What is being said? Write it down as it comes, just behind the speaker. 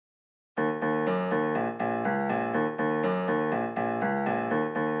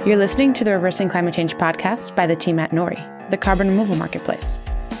You're listening to the Reversing Climate Change podcast by the team at Nori, the carbon removal marketplace.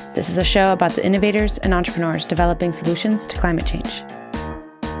 This is a show about the innovators and entrepreneurs developing solutions to climate change.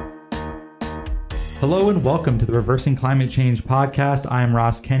 Hello and welcome to the Reversing Climate Change podcast. I am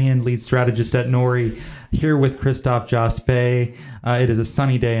Ross Kenyon, lead strategist at Nori, here with Christophe Jaspe. It is a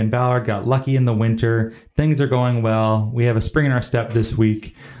sunny day in Ballard, got lucky in the winter. Things are going well. We have a spring in our step this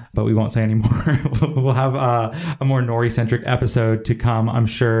week, but we won't say any more. We'll have a more Nori-centric episode to come, I'm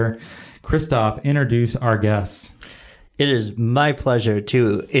sure. Christophe, introduce our guests. It is my pleasure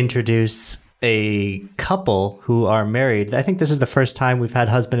to introduce a couple who are married. I think this is the first time we've had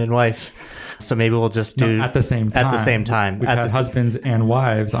husband and wife. So maybe we'll just do at the same time. We've had husbands and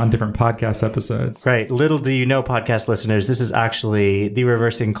wives on different podcast episodes. Right. Little do you know, podcast listeners, this is actually the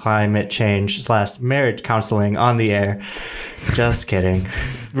Reversing Climate Change / marriage counseling on the air. Just kidding.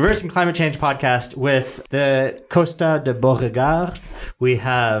 Reversing Climate Change podcast with the Costa de Beauregard. We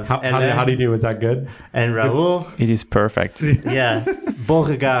have how do you do? Is that good? And Raul. It is perfect. Yeah.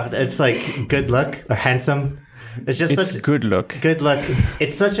 Beauregard. It's like good look or handsome. It's such good look. Good look.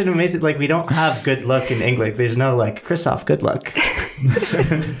 It's such an amazing, we don't have good luck in English. There's no Christophe, good luck.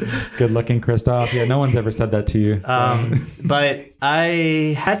 Good looking Christophe. Yeah, no one's ever said that to you. So. But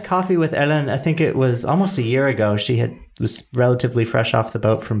I had coffee with Ellen, I think it was almost a year ago. She was relatively fresh off the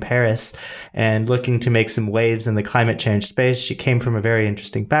boat from Paris and looking to make some waves in the climate change space. She came from a very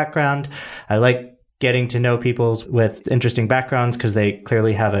interesting background. I like getting to know people with interesting backgrounds because they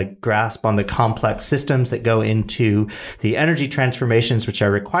clearly have a grasp on the complex systems that go into the energy transformations which are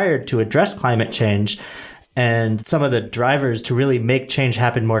required to address climate change and some of the drivers to really make change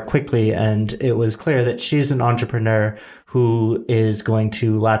happen more quickly. And it was clear that she's an entrepreneur who is going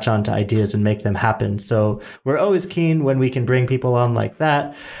to latch on to ideas and make them happen. So we're always keen when we can bring people on like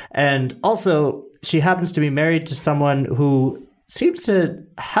that. And also, she happens to be married to someone who seems to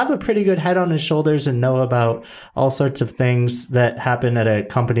have a pretty good head on his shoulders and know about all sorts of things that happen at a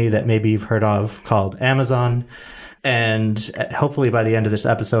company that maybe you've heard of called Amazon. And hopefully by the end of this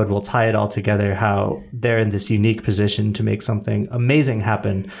episode, we'll tie it all together, how they're in this unique position to make something amazing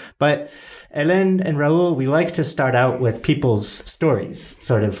happen. But Hélène and Raul, we like to start out with people's stories,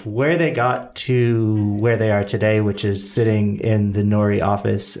 sort of where they got to where they are today, which is sitting in the Nori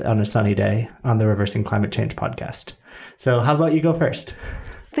office on a sunny day on the Reversing Climate Change podcast. So how about you go first?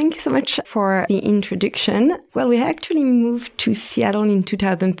 Thank you so much for the introduction. Well, we actually moved to Seattle in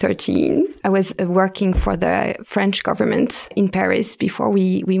 2013. I was working for the French government in Paris. Before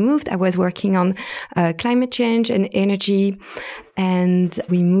we moved, I was working on climate change and energy. And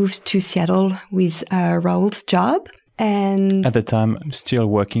we moved to Seattle with Raul's job. And at the time, I'm still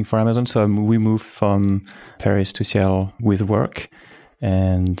working for Amazon. So we moved from Paris to Seattle with work.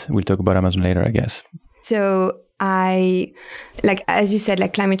 And we'll talk about Amazon later, I guess. So as you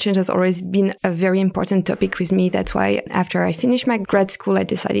said, climate change has always been a very important topic with me. That's why after I finished my grad school, I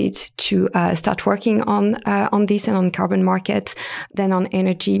decided to start working on this and on carbon markets, then on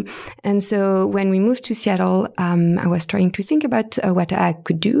energy. And so when we moved to Seattle, I was trying to think about what I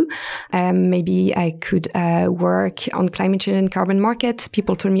could do. Maybe I could work on climate change and carbon markets.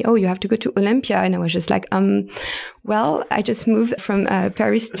 People told me, oh, you have to go to Olympia. And I was just well, I just moved from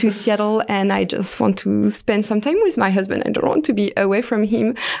Paris to Seattle and I just want to spend some time with my husband. I don't want to be away from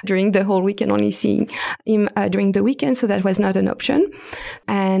him during the whole week and only seeing him during the weekend. So that was not an option.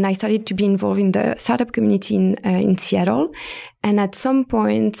 And I started to be involved in the startup community in Seattle. And at some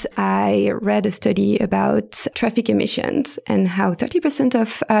point, I read a study about traffic emissions and how 30%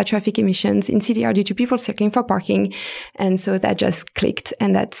 of traffic emissions in city are due to people circling for parking. And so that just clicked.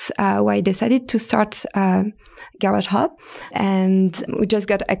 And that's why I decided to start Garage Hub. And we just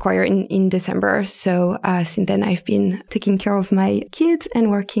got acquired in December. So since then, I've been taking care of my kids and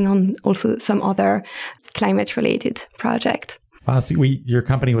working on also some other climate-related projects. Wow, so your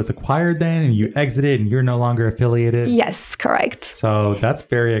company was acquired then and you exited and you're no longer affiliated? Yes, correct. So that's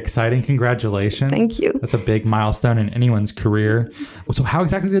very exciting. Congratulations. Thank you. That's a big milestone in anyone's career. So how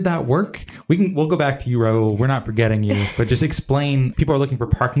exactly did that work? We'll go back to you, Raul. We're not forgetting you, but just explain. People are looking for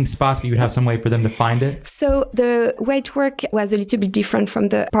parking spots, but you would have some way for them to find it? So the way it worked was a little bit different from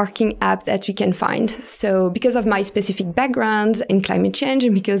the parking app that we can find. So because of my specific background in climate change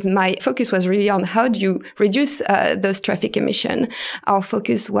and because my focus was really on how do you reduce those traffic emissions, emission, our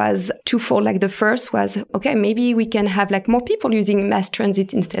focus was twofold. Like the first was, okay, maybe we can have like more people using mass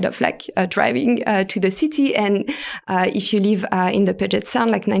transit instead of like driving to the city. And if you live in the Puget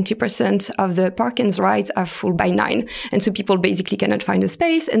Sound, like 90% of the park and rides are full by 9. And so people basically cannot find a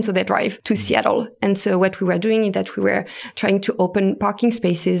space. And so they drive to Seattle. And so what we were doing is that we were trying to open parking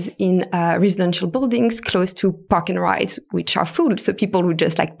spaces in residential buildings close to park and rides, which are full. So people would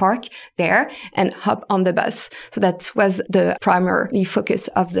just like park there and hop on the bus. So that was the primary focus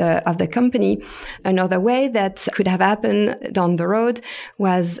of the company. Another way that could have happened down the road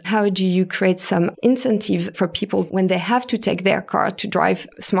was, how do you create some incentive for people when they have to take their car to drive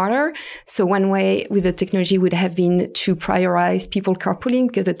smarter? So one way with the technology would have been to prioritize people carpooling,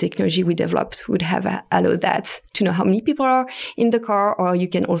 because the technology we developed would have allowed that to know how many people are in the car. Or you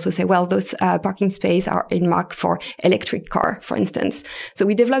can also say, well, those parking spaces are earmarked for electric car, for instance. So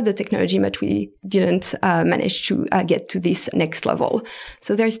we developed the technology, but we didn't manage to get to this next level.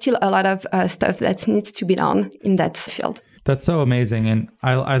 So there's still a lot of stuff that needs to be done in that field. That's so amazing. And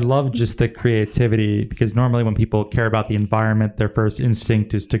I love just the creativity, because normally when people care about the environment, their first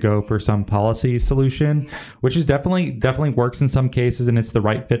instinct is to go for some policy solution, which is definitely works in some cases and it's the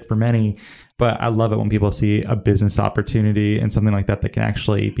right fit for many. But I love it when people see a business opportunity and something like that can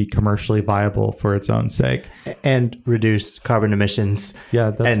actually be commercially viable for its own sake. And reduce carbon emissions.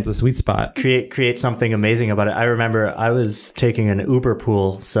 Yeah, that's the sweet spot. Create something amazing about it. I remember I was taking an Uber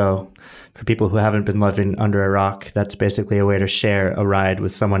pool. So for people who haven't been living under a rock, that's basically a way to share a ride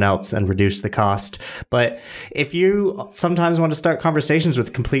with someone else and reduce the cost. But if you sometimes want to start conversations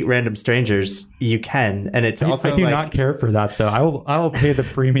with complete random strangers, you can. And it's also I do not care for that, though. I will pay the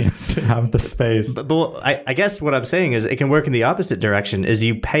premium to have the space. But I guess what I'm saying is it can work in the opposite direction, is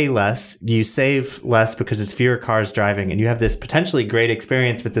you pay less, you save less because it's fewer cars driving, and you have this potentially great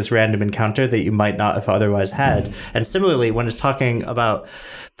experience with this random encounter that you might not have otherwise had. And similarly, when it's talking about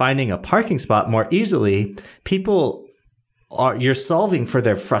finding a parking spot more easily, you're solving for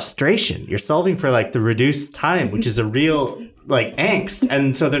their frustration. You're solving for like the reduced time, which is a real like angst.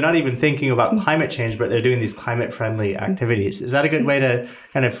 And so they're not even thinking about climate change, but they're doing these climate friendly activities. Is that a good way to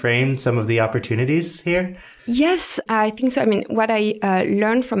kind of frame some of the opportunities here? Yes, I think so. I mean, what I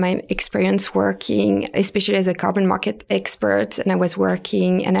learned from my experience working, especially as a carbon market expert, and I was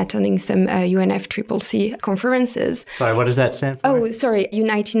working and attending some UNFCCC conferences. Sorry, what does that stand for? Oh, sorry,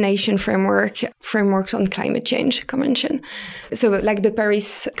 United Nations Frameworks on Climate Change Convention. So like the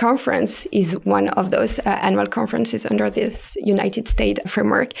Paris conference is one of those annual conferences under this United States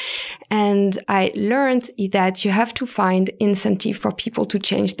framework. And I learned that you have to find incentive for people to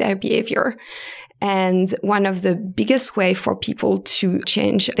change their behavior. And one of the biggest way for people to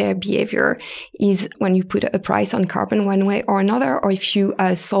change their behavior is when you put a price on carbon one way or another, or if you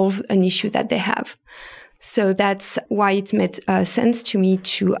solve an issue that they have. So that's why it made sense to me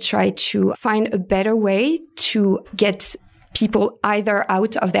to try to find a better way to get people either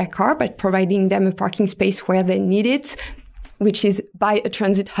out of their car, but providing them a parking space where they need it, which is by a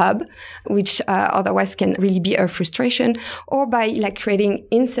transit hub, which otherwise can really be a frustration, or by like creating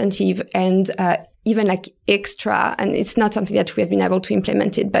incentive and even like extra, and it's not something that we have been able to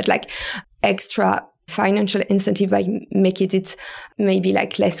implement it, but like extra financial incentive by making it maybe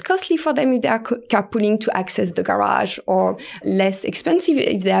like less costly for them if they are carpooling to access the garage, or less expensive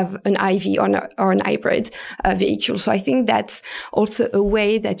if they have an IV or an hybrid vehicle. So I think that's also a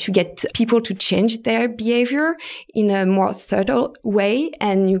way that you get people to change their behavior in a more thorough way,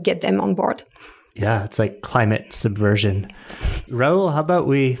 and you get them on board. Yeah, it's like climate subversion. Raul, how about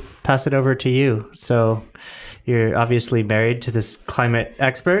we pass it over to you? So you're obviously married to this climate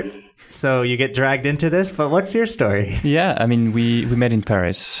expert, so you get dragged into this, but what's your story? Yeah, I mean, we met in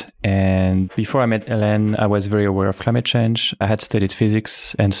Paris, and before I met Hélène, I was very aware of climate change. I had studied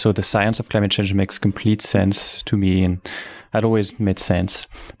physics, and so the science of climate change makes complete sense to me, and had always made sense.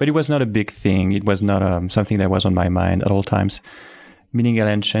 But it was not a big thing. It was not something that was on my mind at all times. Meeting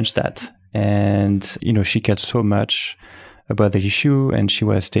Hélène changed that. And, she cared so much about the issue, and she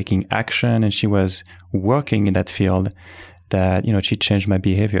was taking action, and she was working in that field that, she changed my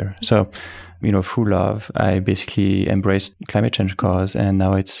behavior. So, through love, I basically embraced climate change cause, and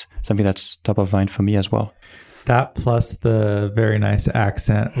now it's something that's top of mind for me as well. That plus the very nice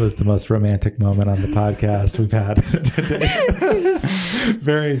accent was the most romantic moment on the podcast we've had today.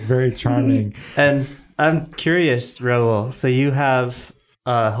 Very, very charming. And I'm curious, Raul, so you have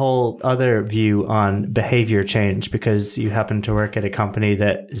a whole other view on behavior change, because you happen to work at a company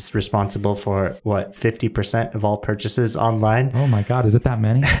that is responsible for 50% of all purchases online. Oh my God, is it that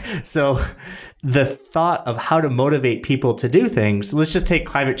many? So the thought of how to motivate people to do things, let's just take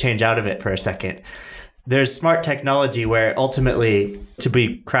climate change out of it for a second. there's smart technology where ultimately, to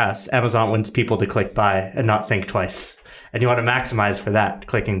be crass, Amazon wants people to click buy and not think twice. And you want to maximize for that,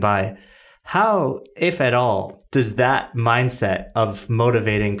 clicking buy. How, if at all, does that mindset of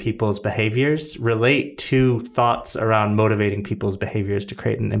motivating people's behaviors relate to thoughts around motivating people's behaviors to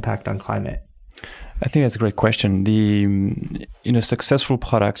create an impact on climate? I think that's a great question. The successful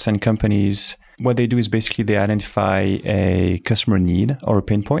products and companies, what they do is basically they identify a customer need or a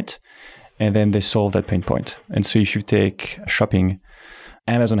pain point, and then they solve that pain point. And so if you take shopping,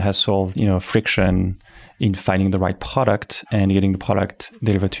 Amazon has solved, friction in finding the right product and getting the product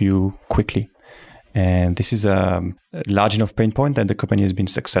delivered to you quickly. And this is a large enough pain point that the company has been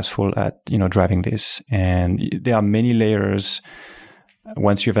successful at, driving this. And there are many layers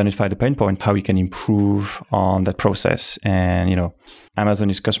once you've identified the pain point, how you can improve on that process. And, Amazon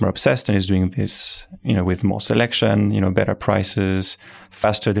is customer obsessed and is doing this, with more selection, better prices,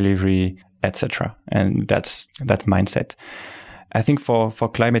 faster delivery, etc. And that's that mindset. I think for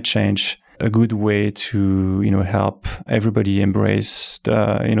climate change, a good way to, help everybody embrace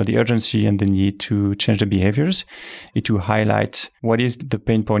the urgency and the need to change the behaviors is to highlight what is the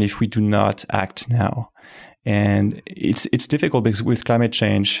pain point if we do not act now. And it's difficult because with climate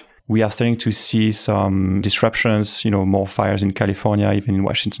change, we are starting to see some disruptions, more fires in California, even in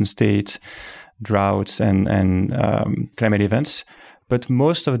Washington state, droughts and climate events. But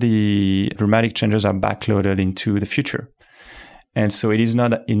most of the dramatic changes are backloaded into the future. And so it is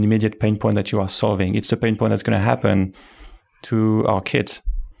not an immediate pain point that you are solving. It's a pain point that's going to happen to our kids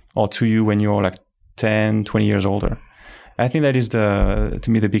or to you when you're like 10, 20 years older. I think that is to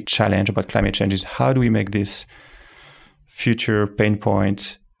me, the big challenge about climate change is how do we make this future pain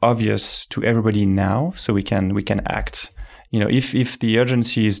point obvious to everybody now so we can act. If the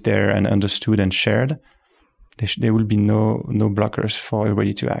urgency is there and understood and shared, there will be no blockers for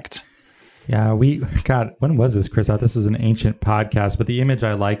everybody to act. Yeah, when was this, Chris? This is an ancient podcast, but the image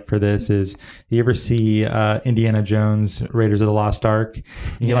I like for this is, you ever see Indiana Jones, Raiders of the Lost Ark?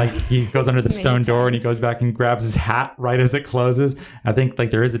 He goes under the stone door and he goes back and grabs his hat right as it closes. I think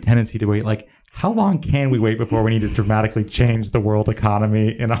there is a tendency to wait, how long can we wait before we need to dramatically change the world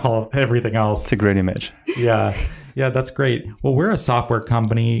economy and everything else? It's a great image. Yeah, that's great. Well, we're a software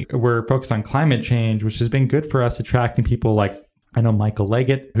company. We're focused on climate change, which has been good for us attracting people like, I know Michael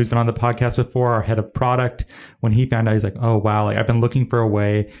Leggett, who's been on the podcast before, our head of product. When he found out, he's like, oh, wow, I've been looking for a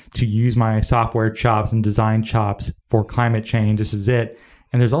way to use my software chops and design chops for climate change. This is it.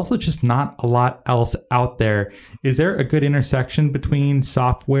 And there's also just not a lot else out there. Is there a good intersection between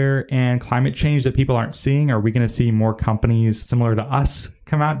software and climate change that people aren't seeing? Are we going to see more companies similar to us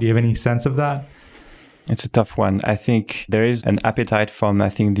come out? Do you have any sense of that? It's a tough one. I think there is an appetite from,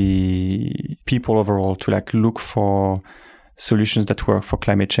 the people overall to look for solutions that work for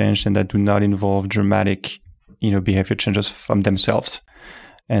climate change and that do not involve dramatic, behavior changes from themselves.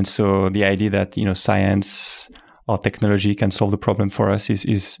 And so the idea that, science or technology can solve the problem for us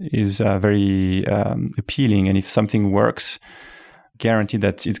is very appealing. And if something works, guaranteed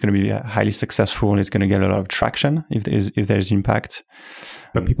that it's going to be highly successful. It's going to get a lot of traction if there's impact.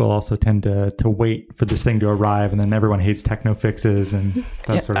 But people also tend to wait for this thing to arrive, and then everyone hates techno fixes and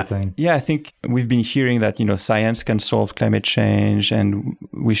that sort of thing. I think we've been hearing that, science can solve climate change and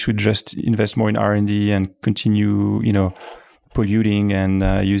we should just invest more in R&D and continue, polluting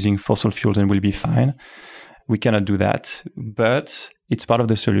and using fossil fuels and we'll be fine. We cannot do that, but it's part of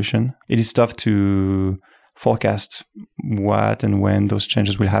the solution. It is tough to forecast what and when those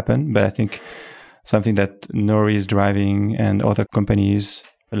changes will happen. But I think something that Nori is driving and other companies,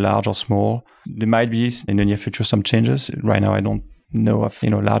 large or small, there might be in the near future some changes. Right now, I don't know of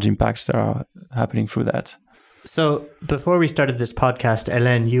large impacts that are happening through that. So before we started this podcast,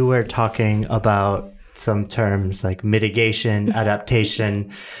 Hélène, you were talking about some terms like mitigation, adaptation,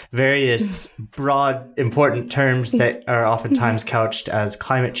 various broad, important terms that are oftentimes couched as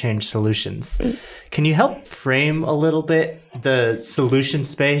climate change solutions. Can you help frame a little bit the solution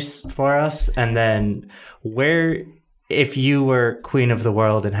space for us? And then where, if you were queen of the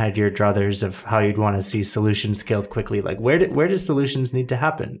world and had your druthers of how you'd want to see solutions scaled quickly, where do solutions need to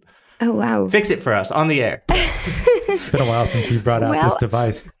happen? Oh, wow. Fix it for us on the air. It's been a while since you brought out this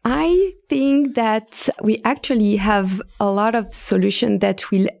device. I think that we actually have a lot of solutions that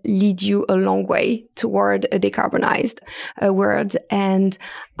will lead you a long way toward a decarbonized world. And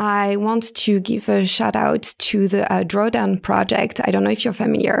I want to give a shout out to the Drawdown project. I don't know if you're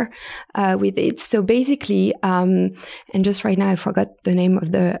familiar with it. So basically, and just right now I forgot the name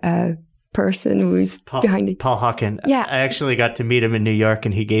of the person who's behind it. Paul Hawken. Yeah. I actually got to meet him in New York,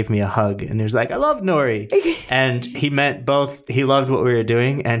 and he gave me a hug, and he was like, I love Nori. And he meant both he loved what we were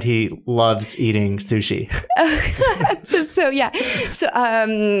doing and he loves eating sushi. So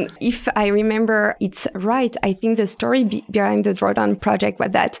if I remember it's right, I think the story behind the Drawdown project was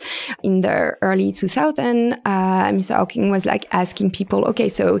that in the early 2000s, Mr. Hawking was like asking people, okay,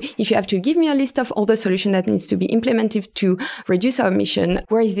 so if you have to give me a list of all the solutions that needs to be implemented to reduce our emission,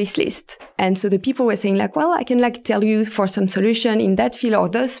 where is this list? And so the people were saying like, well, I can like tell you for some solution in that field or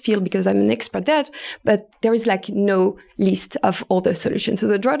this field because I'm an expert there, but there is like no list of all the solutions. So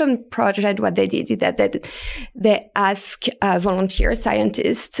the Drawdown project, what they did is that they asked volunteer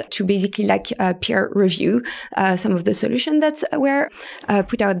scientists to basically like peer review some of the solutions that were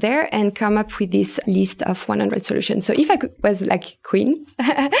put out there and come up with this list of 100 solutions. So if I was like queen,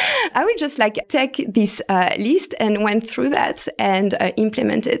 I would just like take this list and went through that and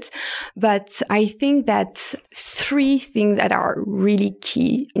implement it. But I think that 3 things that are really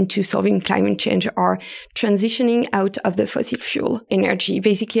key into solving climate change are transitioning out of the fossil fuel energy.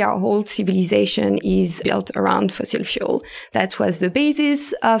 Basically, our whole civilization is built around fossil fuel. That was the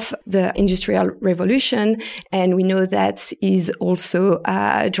basis of the Industrial Revolution. And we know that is also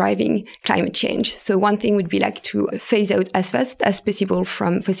driving climate change. So one thing would be like to phase out as fast as possible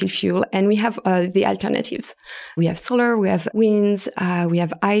from fossil fuel. And we have the alternatives. We have solar, we have winds, we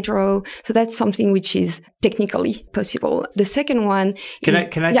have hydro. So that's something which is technically possible. The second one Can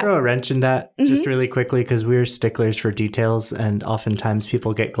I throw a wrench in that just really quickly? Because we're sticklers for details, and oftentimes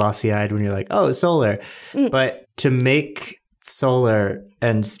people get glossy-eyed when you're like, oh, solar. But to make solar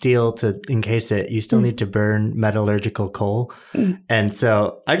and steel to encase it, you still need to burn metallurgical coal. And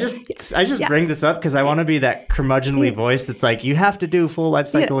so I just bring this up because I want to be that curmudgeonly voice that's like, you have to do full life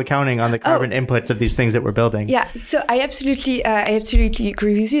cycle accounting on the carbon inputs of these things that we're building. Yeah, so I absolutely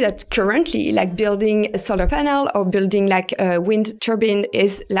agree with you that currently like building a solar panel or building like a wind turbine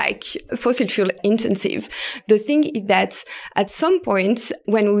is like fossil fuel intensive. The thing is that at some point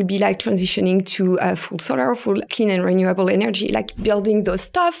when we'll be like transitioning to full solar, full clean and renewable energy, like building those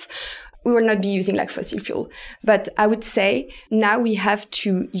stuff, we will not be using like fossil fuel. But I would say now we have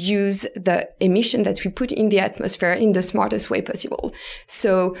to use the emission that we put in the atmosphere in the smartest way possible.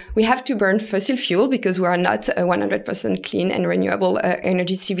 So we have to burn fossil fuel because we are not a 100% clean and renewable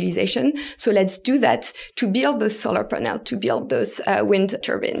energy civilization. So let's do that to build those solar panel, to build those wind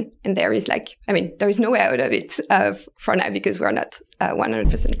turbine. And there is there is no way out of it for now because we are not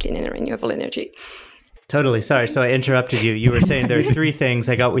 100% clean and renewable energy. Totally. Sorry. So I interrupted you. You were saying there are 3 things.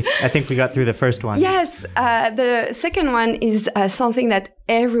 I think we got through the first one. Yes. The second one is something that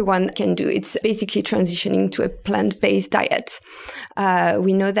everyone can do. It's basically transitioning to a plant-based diet.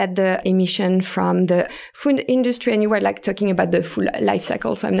 We know that the emission from the food industry, and you were like talking about the full life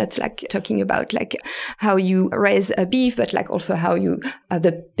cycle. So I'm not like talking about like how you raise a beef, but like also how you,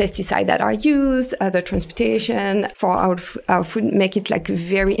 the pesticide that are used, the transportation for our food, make it like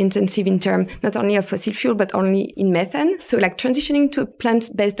very intensive in terms not only of fossil fuel, but only in methane. So like transitioning to a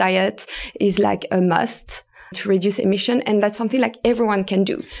plant-based diet is like a must to reduce emission. And that's something like everyone can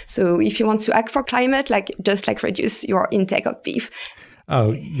do. So if you want to act for climate, like just like reduce your intake of beef.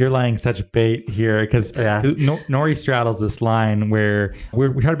 Oh, you're laying such bait here because Nori straddles this line where we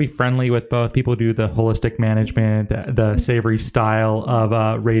try to be friendly with both people who do the holistic management, the savory style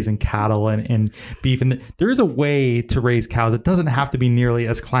of raising cattle and beef. And there is a way to raise cows. It doesn't have to be nearly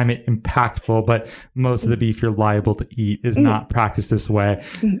as climate impactful, but most of the beef you're liable to eat is not practiced this way.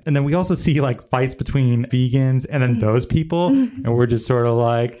 And then we also see like fights between vegans and then those people. And we're just sort of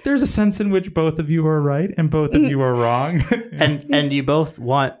like, there's a sense in which both of you are right and both of you are wrong. And you both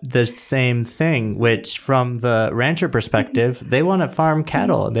want the same thing, which from the rancher perspective, they want to farm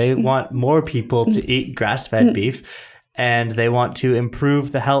cattle. They want more people to eat grass-fed beef, and they want to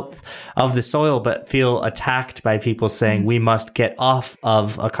improve the health of the soil, but feel attacked by people saying we must get off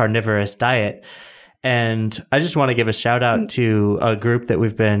of a carnivorous diet. And I just want to give a shout out to a group that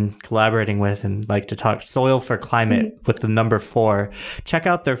we've been collaborating with and like to talk Soil for Climate with the number 4. Check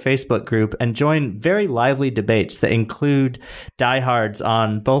out their Facebook group and join very lively debates that include diehards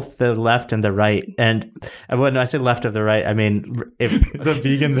on both the left and the right. And when I say left of the right, I mean is it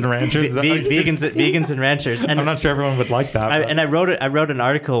vegans and ranchers? Vegans and ranchers. And I'm not sure everyone would like that. I wrote an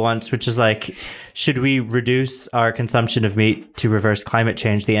article once, which is like, should we reduce our consumption of meat to reverse climate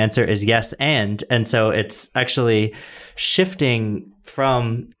change? The answer is yes, and so it's actually shifting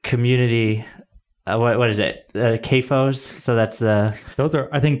from community what is it? CAFOs. So that's the those are,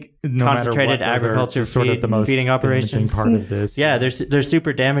 I think, no concentrated matter what, agriculture sort of the most feeding operations. part of this. Yeah, they're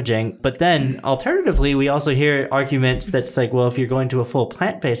super damaging. But then alternatively, we also hear arguments that's like, well, if you're going to a full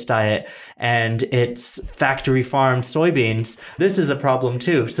plant-based diet and it's factory farmed soybeans, this is a problem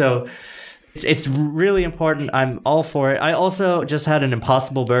too. So it's really important. I'm all for it. I also just had an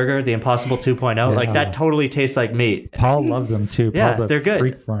Impossible Burger, the Impossible 2.0. Like that totally tastes like meat. Paul loves them too. Yeah, Paul's a they're good.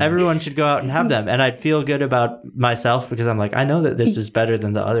 freak for 'em. Everyone should go out and have them. And I'd feel good about myself because I'm like, I know that this is better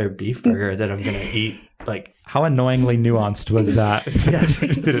than the other beef burger that I'm going to eat. Like, how annoyingly nuanced was that?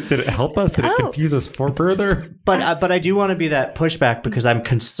 Did it help us? Did it confuse us further? But I do want to be that pushback because I'm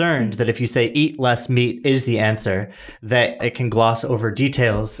concerned that if you say eat less meat is the answer, that it can gloss over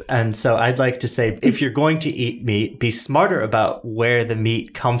details. And so I'd like to say, if you're going to eat meat, be smarter about where the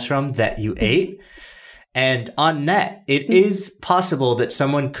meat comes from that you ate. And on net, it is possible that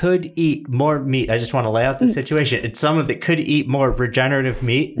someone could eat more meat. I just want to lay out the situation. It's someone that could eat more regenerative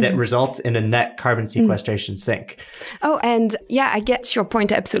meat that results in a net carbon sequestration sink. Oh, and yeah, I get your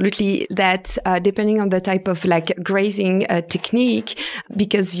point absolutely that depending on the type of like grazing technique,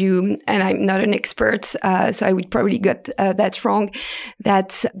 because and I'm not an expert, so I would probably get that wrong,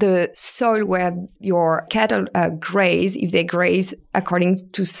 that the soil where your cattle graze, if they graze according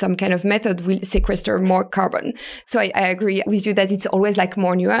to some kind of method, will sequester more carbon. So I agree with you that it's always like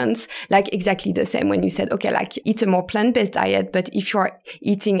more nuance, like exactly the same when you said, okay, like eat a more plant-based diet. But if you're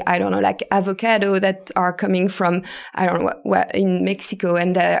eating, I don't know, like avocado that are coming from, I don't know, where in Mexico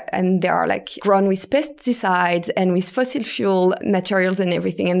and they are like grown with pesticides and with fossil fuel materials and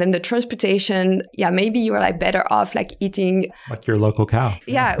everything. And then the transportation, maybe you're like better off like eating like your local cow.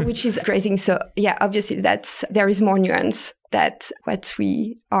 Yeah, which is grazing. So yeah, obviously there is more nuance that what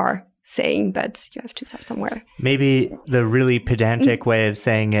we are saying, but you have to start somewhere. Maybe the really pedantic way of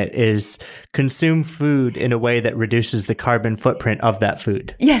saying it is consume food in a way that reduces the carbon footprint of that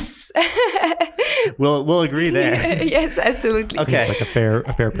food. Yes. We'll agree there. Yes, absolutely. Okay. It's like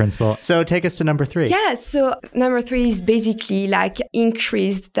a fair principle. So take us to number 3. Yeah, so number 3 is basically like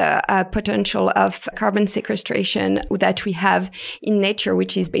increase the potential of carbon sequestration that we have in nature,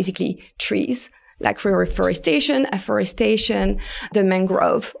 which is basically trees. Like for reforestation, afforestation, the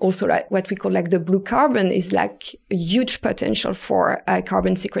mangrove, also like what we call like the blue carbon is like a huge potential for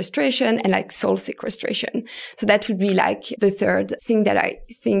carbon sequestration and like soil sequestration. So that would be like the third thing that I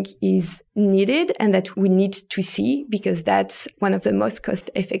think is needed and that we need to see because that's one of the most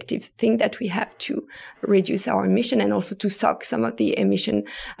cost effective thing that we have to reduce our emission and also to suck some of the emission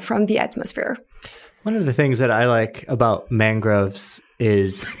from the atmosphere. One of the things that I like about mangroves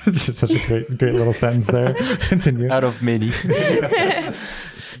is just such a great little sentence there. Continue. Out of many.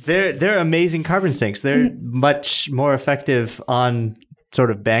 They're amazing carbon sinks. They're much more effective on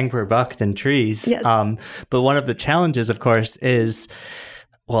sort of bang per buck than trees. Yes. But one of the challenges, of course, is,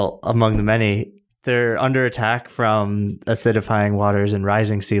 well, among the many, they're under attack from acidifying waters and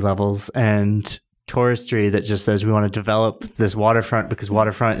rising sea levels and touristry that just says we want to develop this waterfront because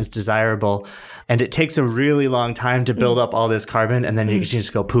waterfront is desirable. And it takes a really long time to build up all this carbon and then you can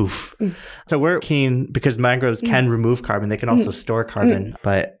just go poof. So we're keen because mangroves can remove carbon. They can also store carbon.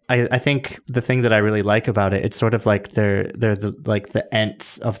 But I think the thing that I really like about it, it's sort of like they're the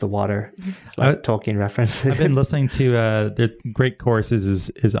Ents of the water. That's what Tolkien reference. I've been listening to the Great Courses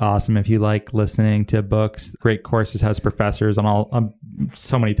is awesome. If you like listening to books, Great Courses has professors on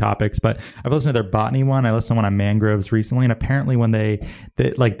so many topics. But I've listened to their botany one. I listened to one on mangroves recently, and apparently when they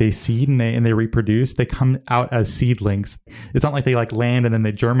seed and they reproduce, they come out as seedlings. It's not like they like land and then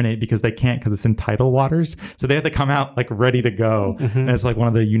they germinate because they can't because it's in tidal waters. So they have to come out like ready to go. And it's like one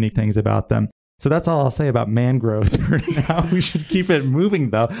of the unique things about them. So that's all I'll say about mangroves for now. We should keep it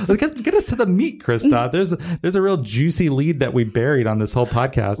moving though. Let's get us to the meat, Christoph. There's a real juicy lead that we buried on this whole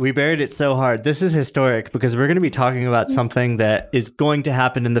podcast. We buried it so hard. This is historic because we're going to be talking about something that is going to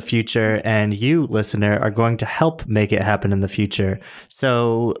happen in the future, and you, listener, are going to help make it happen in the future.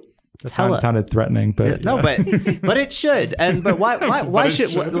 So that sounded threatening, but no, but it should. But why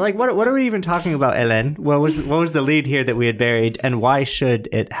should like what are we even talking about, Hélène? What was the lead here that we had buried, and why should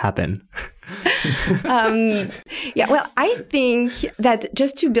it happen? Well, I think that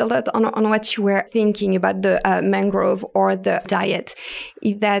just to build up on what you were thinking about the mangrove or the diet,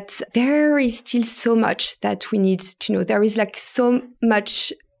 is that there is still so much that we need to know. There is like so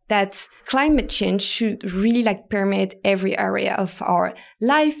much that climate change should really like permeate every area of our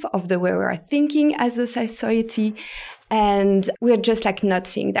life, of the way we are thinking as a society. And we're just like not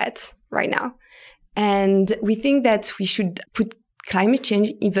seeing that right now. And we think that we should put climate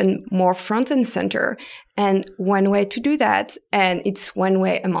change even more front and center. And one way to do that, and it's one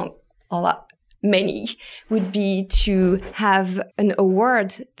way among many would be to have an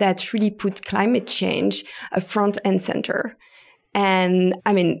award that really put climate change front and center. And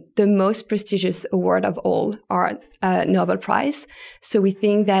I mean, the most prestigious award of all are Nobel Prize. So we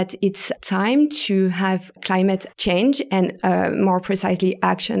think that it's time to have climate change and more precisely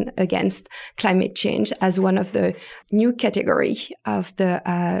action against climate change as one of the new category of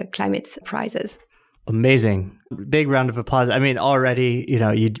the climate prizes. Amazing. Big round of applause. I mean, already,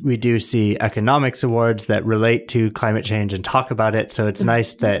 we do see economics awards that relate to climate change and talk about it. So it's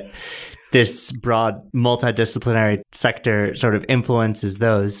nice that this broad multidisciplinary sector sort of influences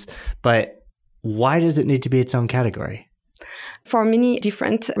those. But why does it need to be its own category? For many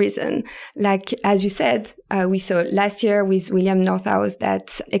different reasons. Like, as you said, we saw last year with William Northouse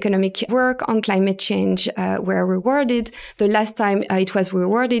that economic work on climate change were rewarded. The last time it was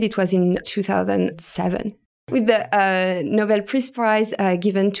rewarded, it was in 2007. With the Nobel Peace Prize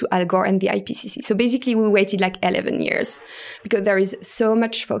given to Al Gore and the IPCC. So basically, we waited like 11 years because there is so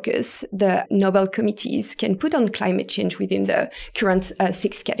much focus the Nobel committees can put on climate change within the current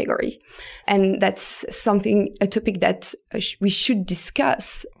 6 category. And that's a topic that we should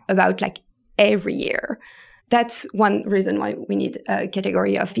discuss about like every year. That's one reason why we need a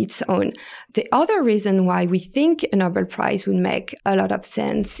category of its own. The other reason why we think a Nobel Prize would make a lot of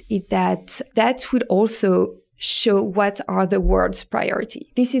sense is that would also show what are the world's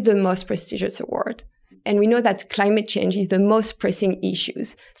priority. This is the most prestigious award. And we know that climate change is the most pressing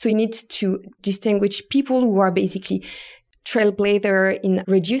issues. So we need to distinguish people who are basically trailblazer in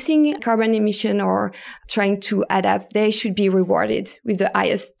reducing carbon emission or trying to adapt. They should be rewarded with the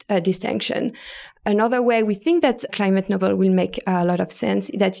highest distinction. Another way we think that Climate Nobel will make a lot of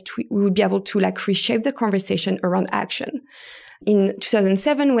sense is that we will be able to like reshape the conversation around action. In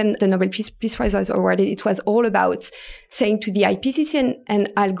 2007, when the Nobel Peace Prize was awarded, it was all about saying to the IPCC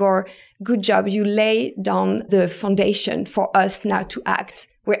and Al Gore, good job, you lay down the foundation for us now to act.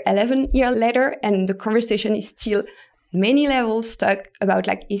 We're 11 years later, and the conversation is still many levels stuck about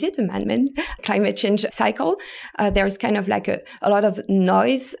like, is it a man-made climate change cycle? There's kind of like a lot of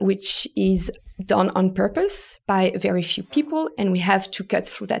noise, which is done on purpose by very few people, and we have to cut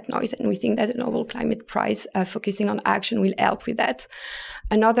through that noise. And we think that the Nobel Climate Prize focusing on action will help with that.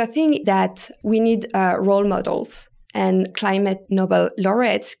 Another thing that we need role models, and Climate Nobel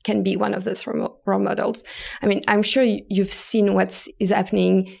laureates can be one of those role models. I mean, I'm sure you've seen what is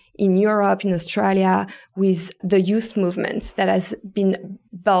happening in Europe, in Australia, with the youth movement that has been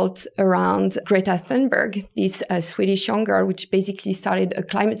built around Greta Thunberg, this Swedish young girl, which basically started a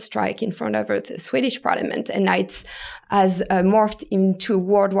climate strike in front of the Swedish parliament. And now it has morphed into a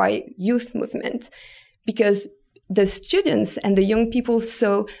worldwide youth movement because the students and the young people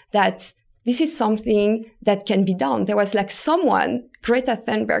saw that this is something that can be done. There was like someone, Greta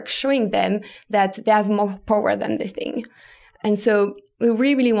Thunberg, showing them that they have more power than they think. And so we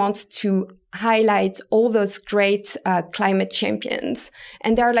really want to highlight all those great climate champions.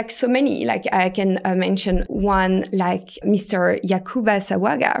 And there are like so many, like I can mention one like Mr. Yakuba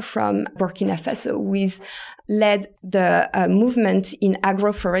Sawaga from Burkina Faso, who is led the movement in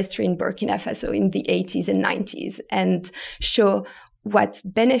agroforestry in Burkina Faso in the 80s and 90s and show what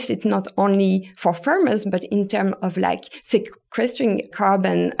benefit not only for farmers, but in terms of like sequestering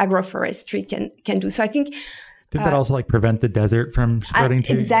carbon agroforestry can do. So I think did that also like prevent the desert from spreading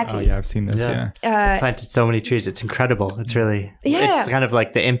too? Exactly. Oh yeah, I've seen this. Yeah. Planted so many trees. It's incredible. It's really, it's kind of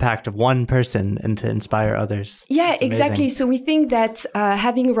like the impact of one person and to inspire others. Yeah, exactly. So we think that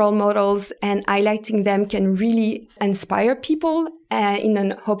having role models and highlighting them can really inspire people in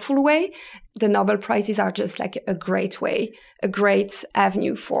a hopeful way. The Nobel Prizes are just like a great way, a great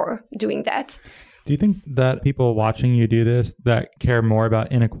avenue for doing that. Do you think that people watching you do this that care more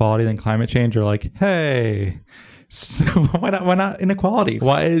about inequality than climate change are like, hey, so why not inequality?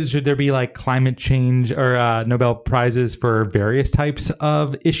 Should there be like climate change or Nobel Prizes for various types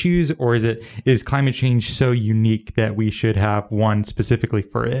of issues? Or is climate change so unique that we should have one specifically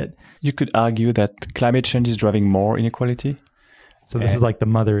for it? You could argue that climate change is driving more inequality. So this is like the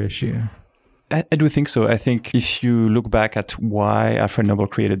mother issue. I do think so. I think if you look back at why Alfred Nobel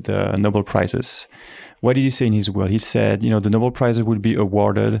created the Nobel Prizes, what did he say in his will? He said, the Nobel Prizes would be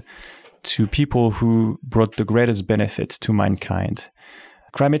awarded to people who brought the greatest benefit to mankind.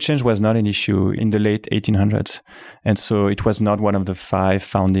 Climate change was not an issue in the late 1800s. And so it was not one of the 5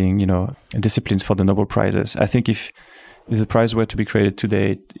 founding, disciplines for the Nobel Prizes. I think if the prize were to be created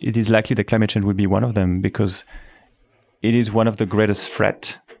today, it is likely that climate change would be one of them because it is one of the greatest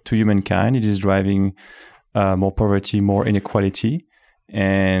threats to humankind. It is driving more poverty, more inequality,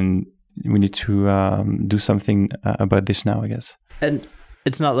 and we need to do something about this now, I guess. And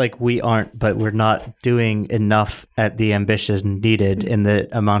it's not like we aren't, but we're not doing enough at the ambition needed in the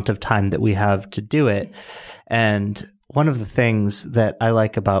amount of time that we have to do it. And one of the things that I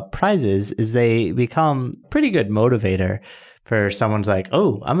like about prizes is they become pretty good motivator for someone's like,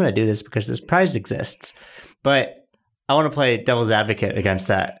 oh, I'm going to do this because this prize exists. But I want to play devil's advocate against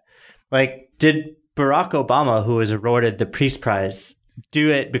that. Like, did Barack Obama, who was awarded the Peace Prize,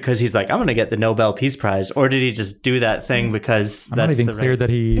 do it because he's like, I'm going to get the Nobel Peace Prize? Or did he just do that thing because I'm not even clear that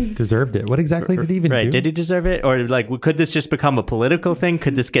he deserved it. What exactly did he even do? Did he deserve it? Or like, could this just become a political thing?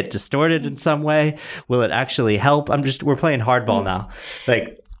 Could this get distorted in some way? Will it actually help? We're playing hardball now.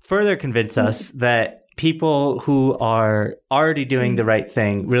 Like, further convince us that people who are already doing the right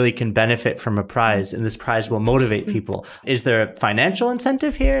thing really can benefit from a prize, and this prize will motivate people. Is there a financial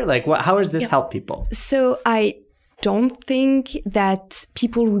incentive here? Like, how does this help people? So I don't think that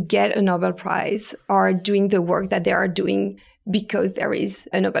people who get a Nobel Prize are doing the work that they are doing because there is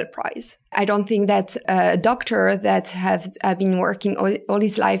a Nobel Prize. I don't think that a doctor that have been working all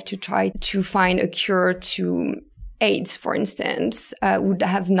his life to try to find a cure to AIDS, for instance, would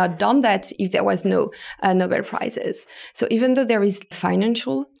have not done that if there was no Nobel Prizes. So even though there is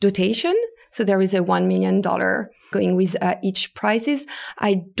financial dotation, so there is a $1 million going with each prizes,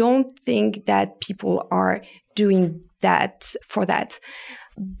 I don't think that people are doing that for that.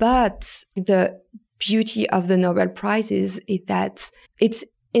 But the beauty of the Nobel Prizes is that it's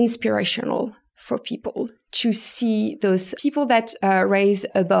inspirational for people to see those people that raise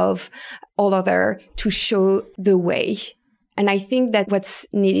above all other to show the way. And I think that what's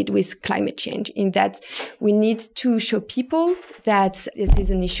needed with climate change in that we need to show people that this is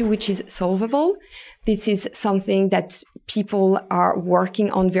an issue which is solvable. This is something that people are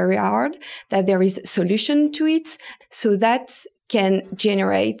working on very hard, that there is a solution to it. So that can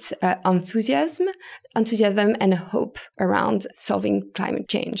generate enthusiasm and hope around solving climate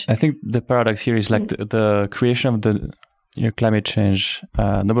change. I think the paradox here is like the creation of the climate change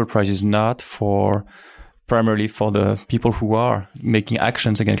Nobel Prize is not primarily for the people who are making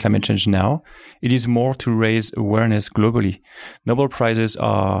actions against climate change now. It is more to raise awareness globally. Nobel Prizes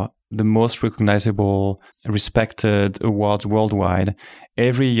are the most recognizable, respected awards worldwide.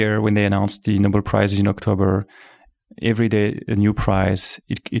 Every year when they announce the Nobel Prize in October, every day a new prize.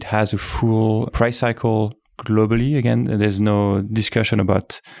 It has a full prize cycle globally. Again, there's no discussion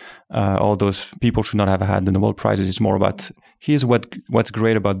about all those people should not have had the Nobel Prizes. It's more about here's what's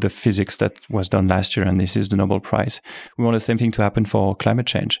great about the physics that was done last year, and this is the Nobel Prize. We want the same thing to happen for climate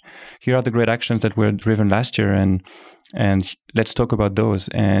change. Here are the great actions that were driven last year, and let's talk about those.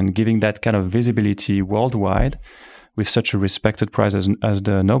 And giving that kind of visibility worldwide with such a respected prize as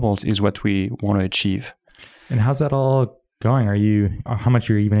the Nobels is what we want to achieve. And how's that all going? How much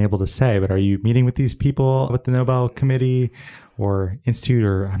you're even able to say, but are you meeting with these people with the Nobel Committee or Institute,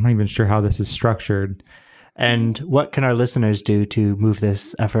 or I'm not even sure how this is structured? And what can our listeners do to move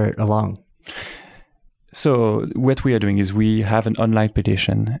this effort along? So what we are doing is we have an online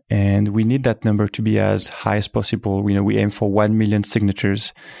petition, and we need that number to be as high as possible. We aim for 1 million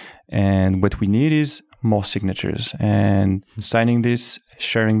signatures, and what we need is more signatures. And signing this,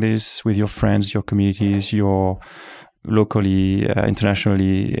 sharing this with your friends, your communities, your locally,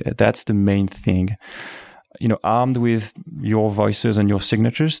 internationally, that's the main thing. Armed with your voices and your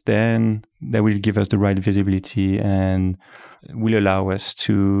signatures, then that will give us the right visibility and will allow us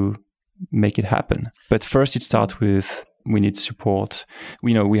to make it happen. But first it starts with, we need support.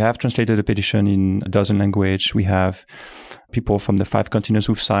 We have translated the petition in a dozen languages. We have people from the 5 continents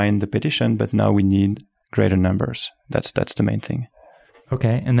who've signed the petition, but now we need greater numbers. That's the main thing.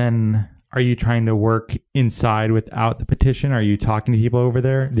 Okay. And then are you trying to work inside without the petition? Are you talking to people over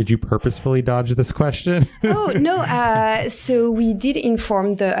there? Did you purposefully dodge this question? Oh, no. So we did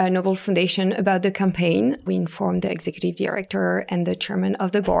inform the Nobel Foundation about the campaign. We informed the executive director and the chairman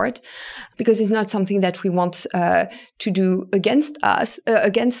of the board, because it's not something that we want to do against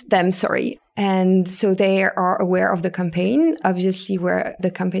them. And so they are aware of the campaign. Obviously, where the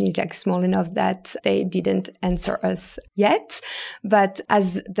company is like small enough that they didn't answer us yet. But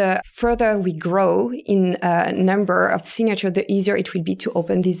as the further we grow in number of signatures, the easier it will be to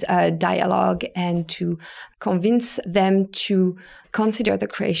open this dialogue and to convince them to consider the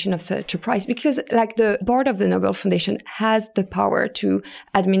creation of such a prize. Because like the board of the Nobel Foundation has the power to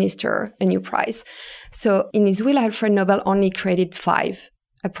administer a new prize. So in his will, Alfred Nobel only created 5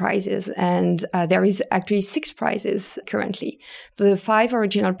 prizes, and there is actually 6 prizes currently. The 5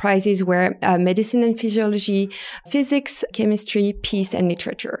 original prizes were medicine and physiology, physics, chemistry, peace, and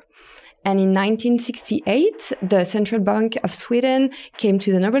literature. And in 1968, the Central Bank of Sweden came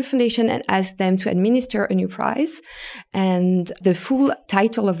to the Nobel Foundation and asked them to administer a new prize. And the full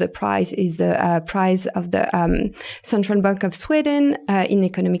title of the prize is the Prize of the Central Bank of Sweden in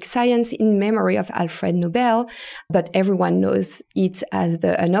Economic Science in memory of Alfred Nobel. But everyone knows it as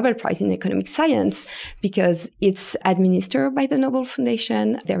the Nobel Prize in Economic Science because it's administered by the Nobel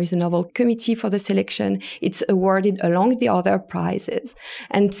Foundation. There is a Nobel Committee for the selection. It's awarded along the other prizes.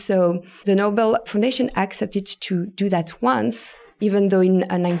 And so the Nobel Foundation accepted to do that once, even though in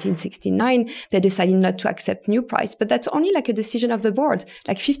 1969, they decided not to accept new prize. But that's only like a decision of the board.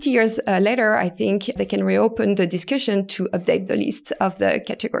 Like 50 years later, I think they can reopen the discussion to update the list of the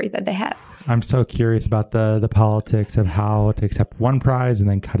category that they have. I'm so curious about the politics of how to accept one prize and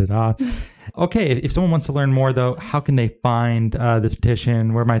then cut it off. Okay, if someone wants to learn more, though, how can they find this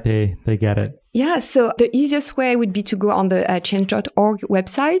petition? Where might they get it? Yeah, so the easiest way would be to go on the change.org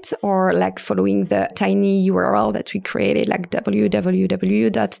website or like following the tiny URL that we created, like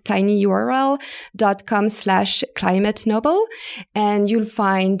www.tinyurl.com/climate-nobel. And you'll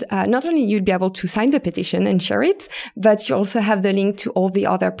find not only you'll be able to sign the petition and share it, but you also have the link to all the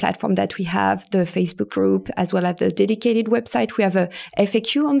other platforms that we have, the Facebook group, as well as the dedicated website. We have a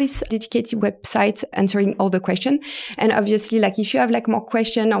FAQ on this dedicated website answering all the questions. And obviously, like if you have like more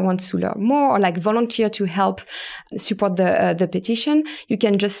questions or want to learn more or like volunteer to help support the petition, you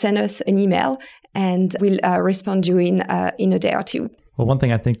can just send us an email and we'll respond to you in a day or two. Well, one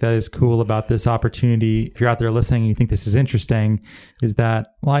thing I think that is cool about this opportunity, if you're out there listening and you think this is interesting, is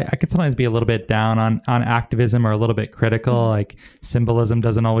that, well, I could sometimes be a little bit down on activism or a little bit critical. Like symbolism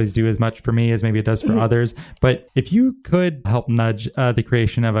doesn't always do as much for me as maybe it does for others. But if you could help nudge the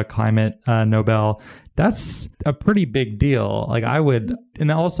creation of a climate Nobel, that's a pretty big deal. Like I would,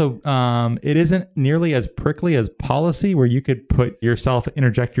 and also it isn't nearly as prickly as policy where you could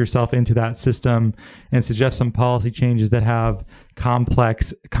interject yourself into that system and suggest some policy changes that have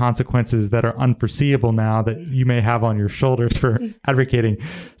complex consequences that are unforeseeable now that you may have on your shoulders for advocating.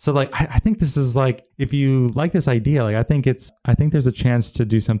 So like, I think this is like, if you like this idea, like I think there's a chance to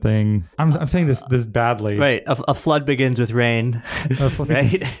do something. I'm saying this badly. Right. A flood begins with rain.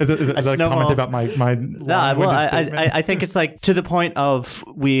 Right. Is that a comment about my no, well, I think it's like to the point of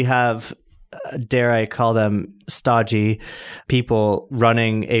we have, dare I call them stodgy people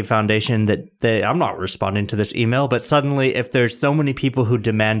running a foundation that I'm not responding to this email, but suddenly if there's so many people who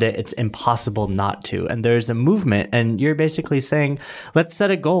demand it, it's impossible not to. And there's a movement and you're basically saying, let's set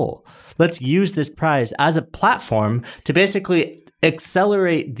a goal. Let's use this prize as a platform to basically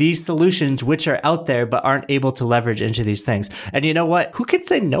accelerate these solutions which are out there but aren't able to leverage into these things. And you know what? Who could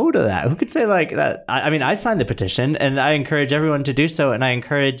say no to that? Who could say like that? I mean, I signed the petition and I encourage everyone to do so. And I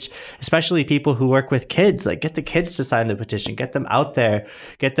encourage especially people who work with kids, like get the kids to sign the petition, get them out there,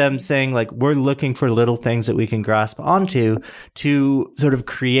 get them saying like, we're looking for little things that we can grasp onto to sort of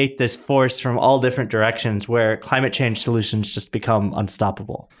create this force from all different directions where climate change solutions just become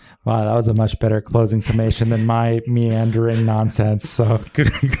unstoppable. Wow, that was a much better closing summation than my meandering nonsense. So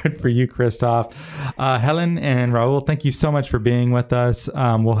good for you, Christophe. Helen and Raul, thank you so much for being with us.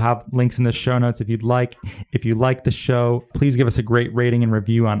 We'll have links in the show notes if you'd like. If you like the show, please give us a great rating and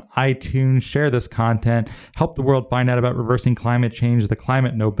review on iTunes. Share this content. Help the world find out about reversing climate change, the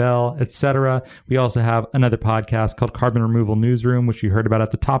Climate Nobel, etc. We also have another podcast called Carbon Removal Newsroom, which you heard about at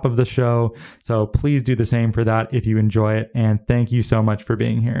the top of the show. So please do the same for that if you enjoy it. And thank you so much for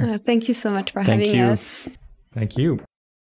being here. Thank you so much for having us. Thank you.